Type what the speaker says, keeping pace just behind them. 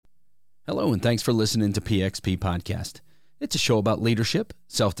Hello, and thanks for listening to PXP Podcast. It's a show about leadership,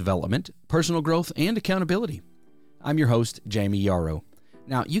 self-development, personal growth, and accountability. I'm your host, Jamie Yarrow.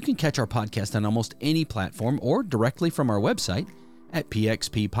 Now, you can catch our podcast on almost any platform or directly from our website at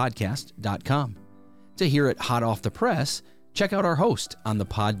pxppodcast.com. To hear it hot off the press, check out our host on the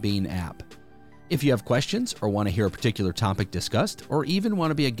Podbean app. If you have questions or want to hear a particular topic discussed, or even want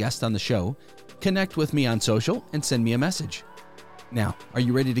to be a guest on the show, connect with me on social and send me a message. Now, are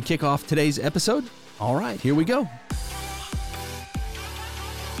you ready to kick off today's episode? All right, here we go.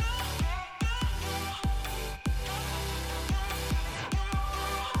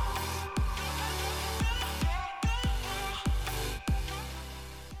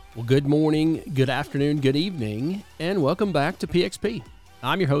 Well, good morning, good afternoon, good evening, and welcome back to PXP.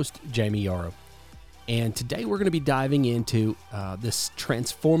 I'm your host, Jamie Yarrow, and today we're going to be diving into this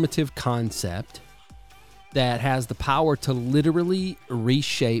transformative concept that has the power to literally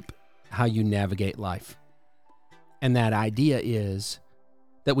reshape how you navigate life. And that idea is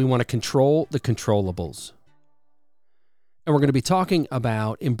that we want to control the controllables. And we're going to be talking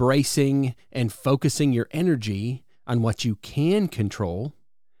about embracing and focusing your energy on what you can control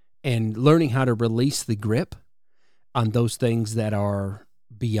and learning how to release the grip on those things that are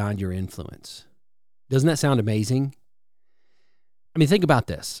beyond your influence. Doesn't that sound amazing? I mean, think about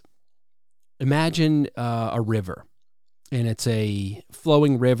this. Imagine a river, and it's a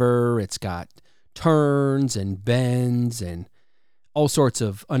flowing river. It's got turns and bends and all sorts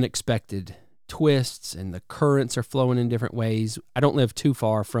of unexpected twists, and the currents are flowing in different ways. I don't live too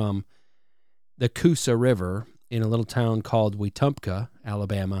far from the Coosa River in a little town called Wetumpka,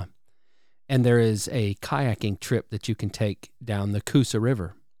 Alabama, and there is a kayaking trip that you can take down the Coosa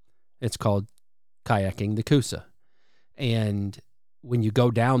River. It's called Kayaking the Coosa, and when you go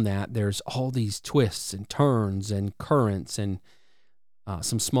down that, there's all these twists and turns and currents and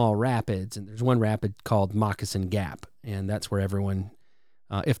some small rapids. And there's one rapid called Moccasin Gap. And that's where everyone,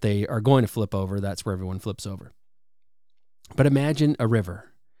 if they are going to flip over, that's where everyone flips over. But imagine a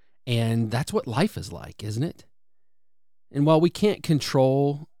river. And that's what life is like, isn't it? And while we can't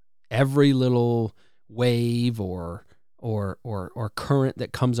control every little wave or current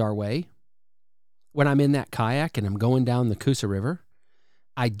that comes our way, when I'm in that kayak and I'm going down the Coosa River,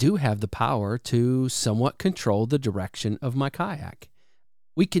 I do have the power to somewhat control the direction of my kayak.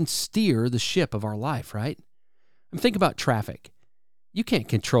 We can steer the ship of our life, right? And think about traffic. You can't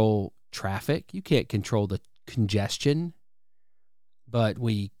control traffic. You can't control the congestion, but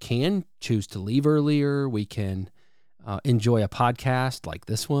we can choose to leave earlier. We can enjoy a podcast like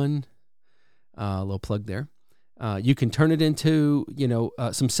this one. A little plug there. You can turn it into,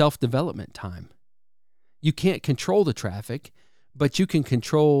 some self-development time. You can't control the traffic, but you can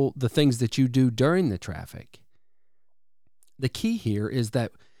control the things that you do during the traffic. The key here is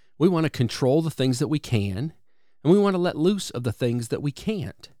that we want to control the things that we can, and we want to let loose of the things that we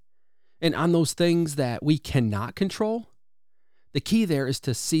can't. And on those things that we cannot control, the key there is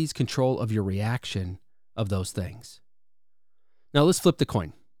to seize control of your reaction of those things. Now let's flip the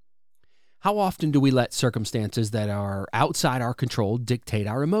coin. How often do we let circumstances that are outside our control dictate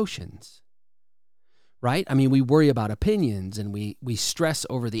our emotions? Right? I mean, we worry about opinions, and we stress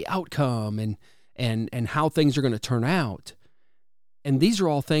over the outcome and how things are going to turn out. And these are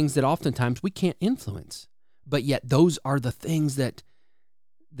all things that oftentimes we can't influence. But yet those are the things that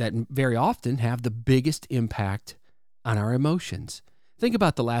very often have the biggest impact on our emotions. Think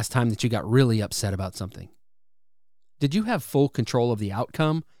about the last time that you got really upset about something. Did you have full control of the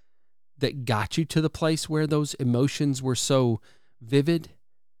outcome that got you to the place where those emotions were so vivid?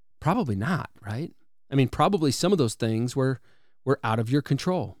 Probably not, right? I mean, probably some of those things were out of your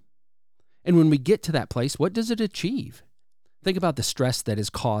control. And when we get to that place, what does it achieve? Think about the stress that is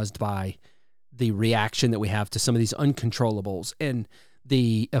caused by the reaction that we have to some of these uncontrollables and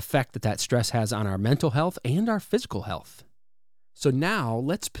the effect that stress has on our mental health and our physical health. So now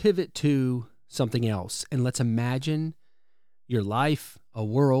let's pivot to something else, and let's imagine your life, a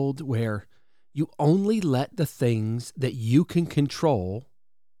world where you only let the things that you can control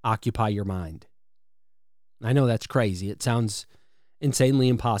occupy your mind. I know that's crazy. It sounds insanely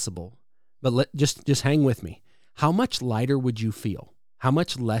impossible, but just hang with me. How much lighter would you feel? How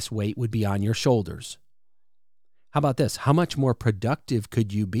much less weight would be on your shoulders? How about this? How much more productive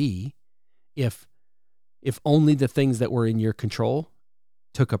could you be if only the things that were in your control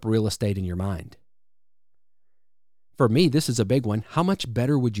took up real estate in your mind? For me, this is a big one. How much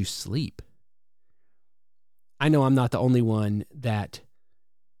better would you sleep? I know I'm not the only one that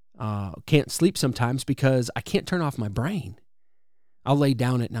can't sleep sometimes because I can't turn off my brain. I'll lay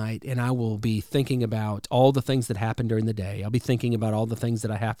down at night and I will be thinking about all the things that happened during the day. I'll be thinking about all the things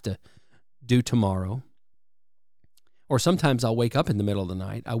that I have to do tomorrow. Or sometimes I'll wake up in the middle of the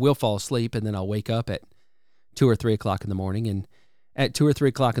night. I will fall asleep, and then I'll wake up at 2 or 3 o'clock in the morning. And at 2 or 3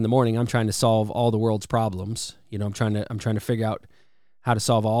 o'clock in the morning, I'm trying to solve all the world's problems. I'm trying to figure out how to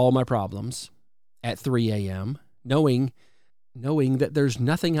solve all my problems at 3 a.m., knowing that there's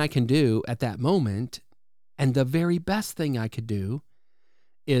nothing I can do at that moment. And the very best thing I could do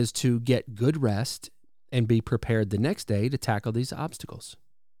is to get good rest and be prepared the next day to tackle these obstacles.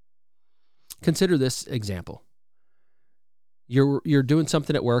 Consider this example. You're doing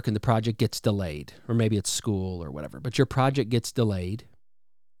something at work and the project gets delayed, or maybe it's school or whatever, but your project gets delayed,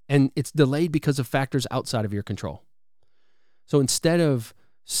 and it's delayed because of factors outside of your control. So instead of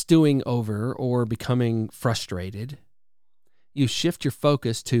stewing over or becoming frustrated, you shift your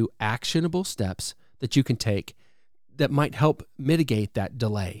focus to actionable steps that you can take that might help mitigate that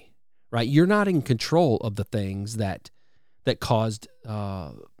delay, right? You're not in control of the things that caused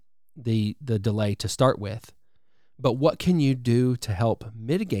the delay to start with, but what can you do to help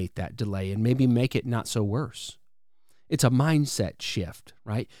mitigate that delay and maybe make it not so worse? It's a mindset shift,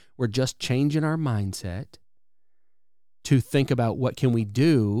 right? We're just changing our mindset to think about what can we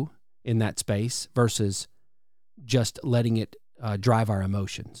do in that space versus just letting it drive our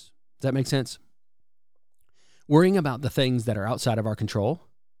emotions. Does that make sense? Worrying about the things that are outside of our control.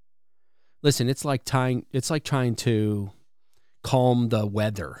 Listen, it's like trying to calm the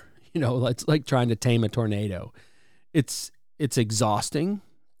weather. It's like trying to tame a tornado. It's exhausting,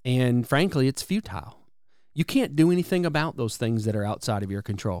 and frankly, it's futile. You can't do anything about those things that are outside of your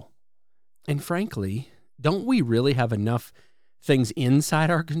control. And frankly, don't we really have enough things inside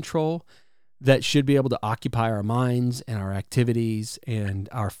our control that should be able to occupy our minds and our activities and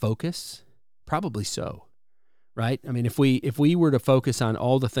our focus? Probably so, right? I mean, if we were to focus on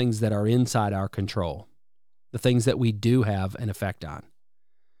all the things that are inside our control, the things that we do have an effect on,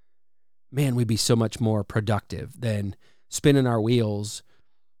 man, we'd be so much more productive than spinning our wheels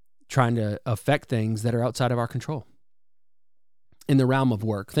trying to affect things that are outside of our control. In the realm of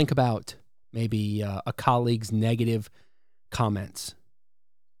work, think about maybe a colleague's negative comments.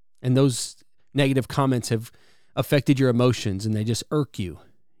 And those negative comments have affected your emotions and they just irk you.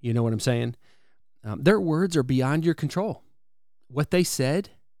 You know what I'm saying? Their words are beyond your control. What they said,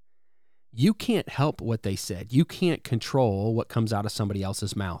 you can't help what they said. You can't control what comes out of somebody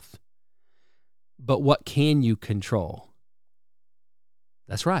else's mouth. But what can you control?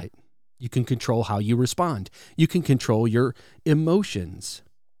 That's right. You can control how you respond. You can control your emotions.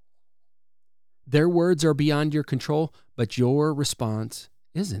 Their words are beyond your control, but your response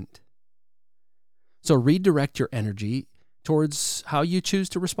isn't. So redirect your energy towards how you choose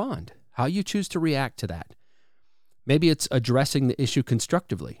to respond, how you choose to react to that. Maybe it's addressing the issue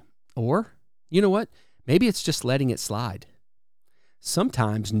constructively. Or, you know what? Maybe it's just letting it slide.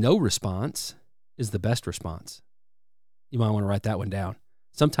 Sometimes no response is the best response. You might want to write that one down.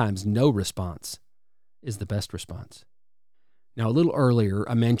 Sometimes no response is the best response. Now, a little earlier,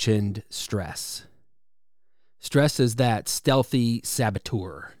 I mentioned stress. Stress is that stealthy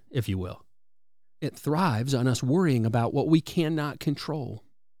saboteur, if you will. It thrives on us worrying about what we cannot control.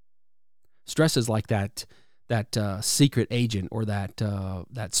 Stress is like that secret agent or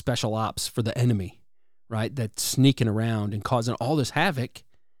that special ops for the enemy, right? That's sneaking around and causing all this havoc,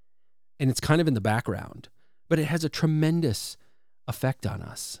 and it's kind of in the background, but it has a tremendous effect on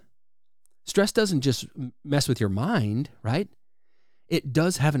us. Stress doesn't just mess with your mind, right? It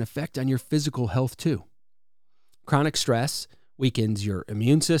does have an effect on your physical health too. Chronic stress weakens your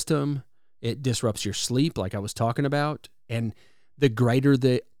immune system. It disrupts your sleep, like I was talking about. And the greater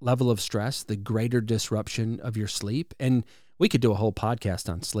the level of stress, the greater disruption of your sleep. And we could do a whole podcast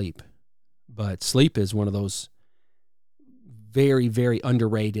on sleep. But sleep is one of those very, very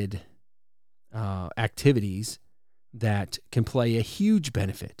underrated activities that can play a huge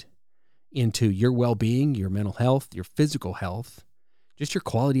benefit into your well-being, your mental health, your physical health, just your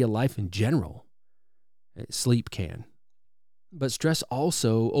quality of life in general. Sleep can. But stress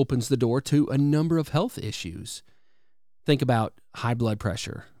also opens the door to a number of health issues. Think about high blood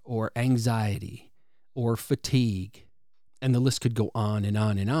pressure or anxiety or fatigue, and the list could go on and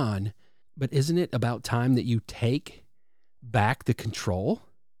on and on. But isn't it about time that you take back the control?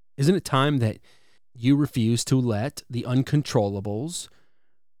 Isn't it time that you refuse to let the uncontrollables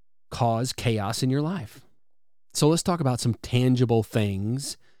cause chaos in your life? So let's talk about some tangible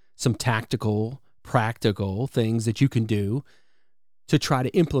things, some tactical, practical things that you can do to try to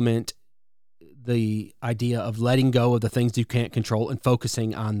implement the idea of letting go of the things you can't control and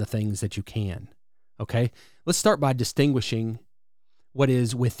focusing on the things that you can. Okay? Let's start by distinguishing what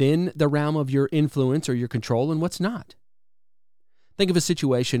is within the realm of your influence or your control and what's not. Think of a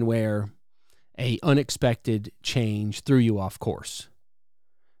situation where a unexpected change threw you off course.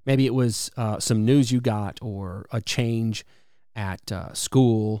 Maybe it was some news you got, or a change at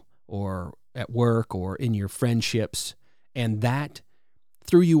school or at work or in your friendships, and that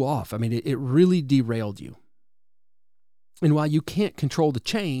threw you off. I mean, it really derailed you. And while you can't control the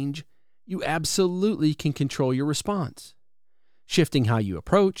change, you absolutely can control your response, shifting how you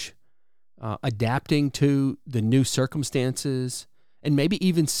approach, adapting to the new circumstances, and maybe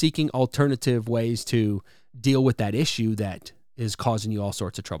even seeking alternative ways to deal with that issue that is causing you all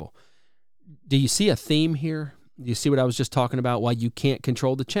sorts of trouble. Do you see a theme here? Do you see what I was just talking about? While you can't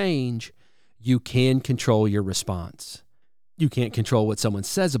control the change, you can control your response. You can't control what someone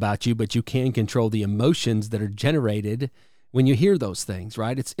says about you, but you can control the emotions that are generated when you hear those things,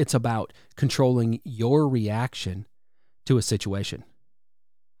 right? It's about controlling your reaction to a situation.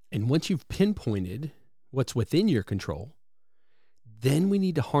 And once you've pinpointed what's within your control, then we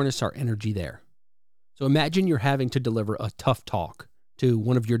need to harness our energy there. So imagine you're having to deliver a tough talk to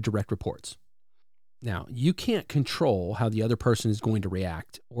one of your direct reports. Now, you can't control how the other person is going to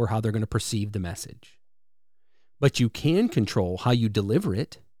react or how they're going to perceive the message. But you can control how you deliver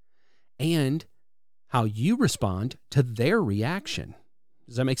it and how you respond to their reaction.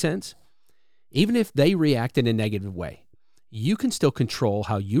 Does that make sense? Even if they react in a negative way, you can still control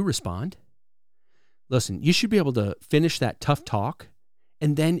how you respond. Listen, you should be able to finish that tough talk,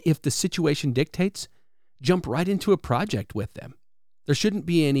 and then if the situation dictates, jump right into a project with them. There shouldn't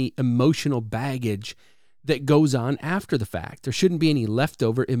be any emotional baggage that goes on after the fact. There shouldn't be any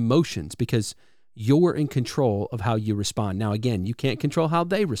leftover emotions because you're in control of how you respond. Now, again, you can't control how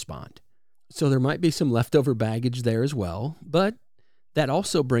they respond. So there might be some leftover baggage there as well, but that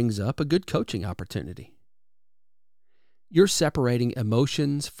also brings up a good coaching opportunity. You're separating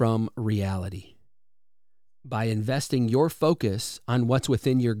emotions from reality. By investing your focus on what's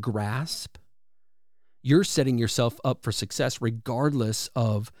within your grasp, you're setting yourself up for success regardless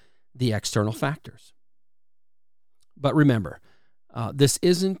of the external factors. But remember, this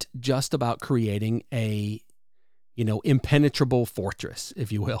isn't just about creating a, impenetrable fortress,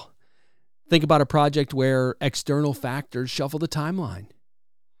 if you will. Think about a project where external factors shuffle the timeline.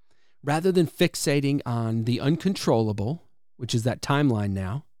 Rather than fixating on the uncontrollable, which is that timeline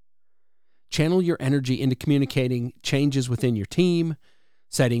now, channel your energy into communicating changes within your team,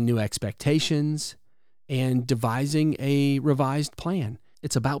 setting new expectations, and devising a revised plan.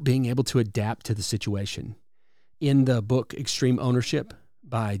 It's about being able to adapt to the situation. In the book Extreme Ownership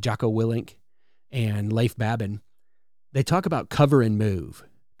by Jocko Willink and Leif Babin, they talk about cover and move.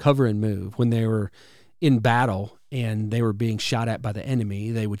 Cover and move. When they were in battle and they were being shot at by the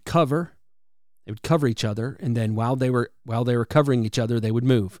enemy, they would cover each other, and then while they were covering each other, they would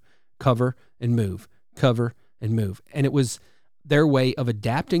move. Cover and move. Cover and move. And it was their way of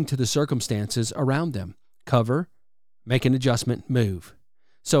adapting to the circumstances around them. Cover, make an adjustment, move.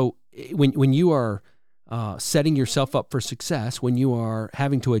 So when you are setting yourself up for success, when you are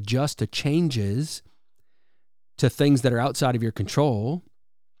having to adjust to changes, to things that are outside of your control,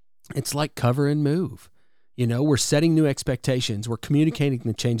 it's like cover and move. We're setting new expectations. We're communicating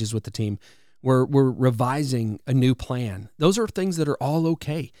the changes with the team. We're revising a new plan. Those are things that are all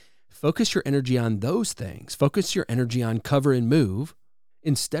okay. Focus your energy on those things. Focus your energy on cover and move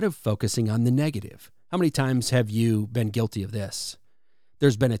instead of focusing on the negative. How many times have you been guilty of this?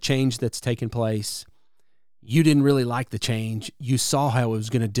 There's been a change that's taken place. You didn't really like the change. You saw how it was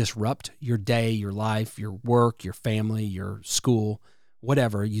going to disrupt your day, your life, your work, your family, your school,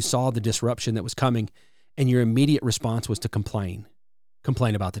 whatever. You saw the disruption that was coming, and your immediate response was to complain.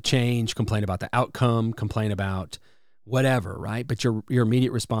 Complain about the change, complain about the outcome, complain about whatever, right? But your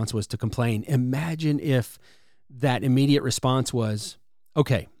immediate response was to complain. Imagine if that immediate response was,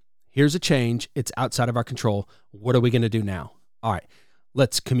 okay, here's a change. It's outside of our control. What are we going to do now? All right,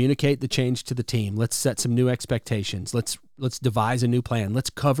 let's communicate the change to the team. Let's set some new expectations. Let's devise a new plan.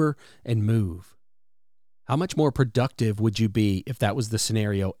 Let's cover and move. How much more productive would you be if that was the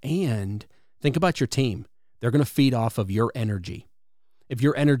scenario? And think about your team. They're going to feed off of your energy. If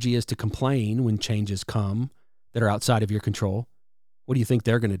your energy is to complain when changes come that are outside of your control, what do you think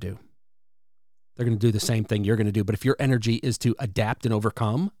they're going to do? They're going to do the same thing you're going to do. But if your energy is to adapt and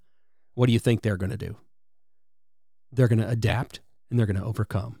overcome, what do you think they're going to do? They're going to adapt and they're going to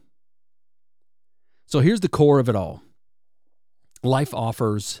overcome. So here's the core of it all. Life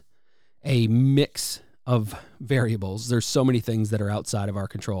offers a mix of variables. There's so many things that are outside of our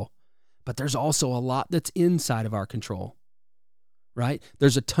control, but there's also a lot that's inside of our control, right?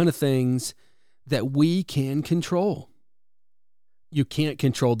 There's a ton of things that we can control. You can't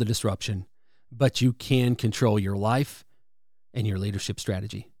control the disruption, but you can control your life and your leadership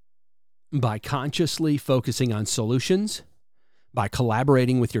strategy. by consciously focusing on solutions, by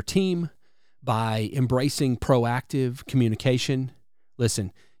collaborating with your team, by embracing proactive communication.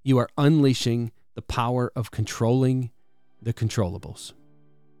 Listen, you are unleashing the power of controlling the controllables.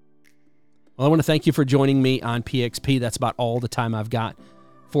 Well, I want to thank you for joining me on PXP. That's about all the time I've got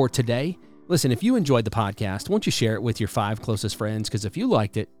for today. Listen, if you enjoyed the podcast, won't you share it with your 5 closest friends? Because if you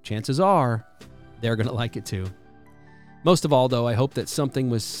liked it, chances are they're going to like it too. Most of all, though, I hope that something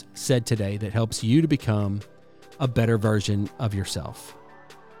was said today that helps you to become a better version of yourself.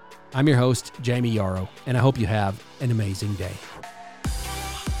 I'm your host, Jamie Yarrow, and I hope you have an amazing day.